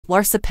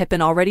Larsa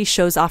Pippen already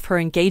shows off her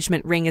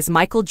engagement ring as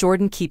Michael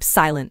Jordan keeps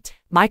silent.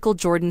 Michael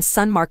Jordan's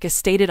son Marcus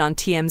stated on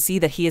TMZ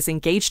that he is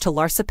engaged to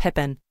Larsa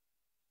Pippen,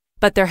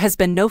 but there has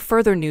been no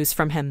further news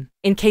from him.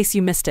 In case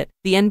you missed it,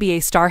 the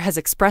NBA star has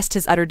expressed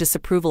his utter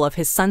disapproval of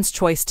his son's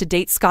choice to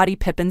date Scottie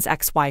Pippen's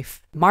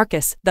ex-wife.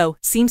 Marcus, though,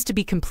 seems to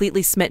be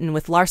completely smitten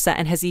with Larsa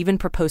and has even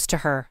proposed to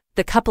her.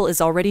 The couple is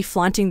already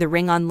flaunting the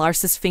ring on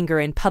Larsa's finger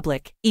in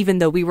public, even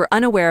though we were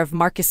unaware of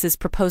Marcus's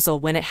proposal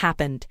when it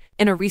happened.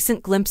 In a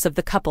recent glimpse of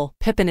the couple,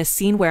 Pippen is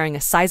seen wearing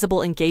a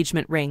sizable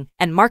engagement ring,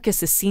 and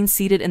Marcus is seen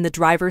seated in the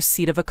driver's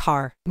seat of a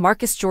car.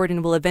 Marcus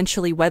Jordan will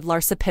eventually wed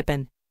Larsa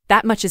Pippen.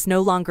 That much is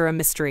no longer a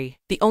mystery.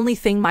 The only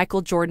thing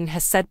Michael Jordan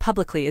has said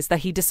publicly is that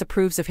he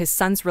disapproves of his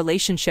son's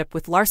relationship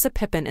with Larsa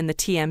Pippen in the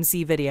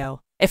TMZ video.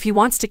 If he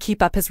wants to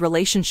keep up his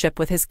relationship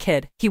with his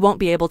kid, he won't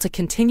be able to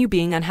continue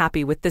being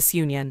unhappy with this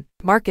union.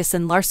 Marcus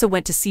and Larsa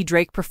went to see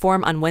Drake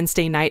perform on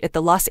Wednesday night at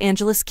the Los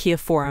Angeles Kia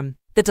Forum.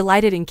 The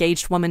delighted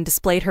engaged woman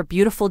displayed her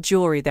beautiful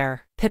jewelry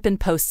there. Pippen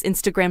posts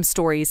Instagram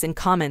stories and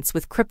comments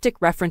with cryptic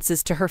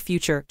references to her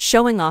future,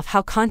 showing off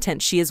how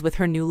content she is with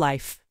her new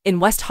life. In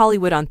West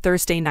Hollywood on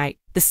Thursday night,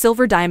 the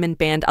silver diamond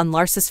band on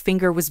Larsa's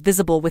finger was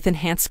visible with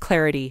enhanced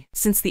clarity.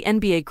 Since the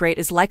NBA great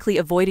is likely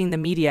avoiding the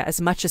media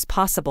as much as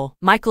possible,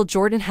 Michael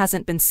Jordan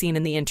hasn't been seen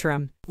in the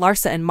interim.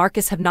 Larsa and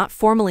Marcus have not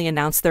formally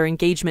announced their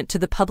engagement to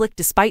the public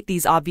despite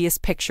these obvious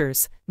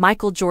pictures.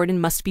 Michael Jordan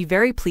must be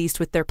very pleased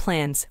with their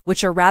plans,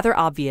 which are rather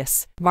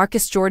obvious.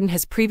 Marcus Jordan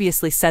has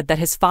previously said that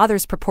his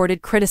father's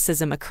purported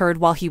criticism occurred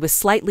while he was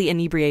slightly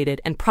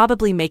inebriated and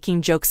probably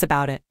making jokes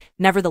about it.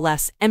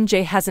 Nevertheless,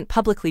 MJ hasn't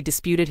publicly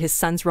disputed his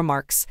son's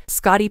remarks.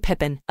 Scottie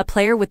Pippen, a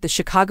player with the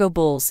Chicago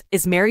Bulls,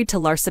 is married to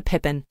Larsa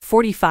Pippen,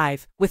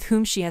 45, with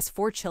whom she has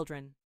 4 children.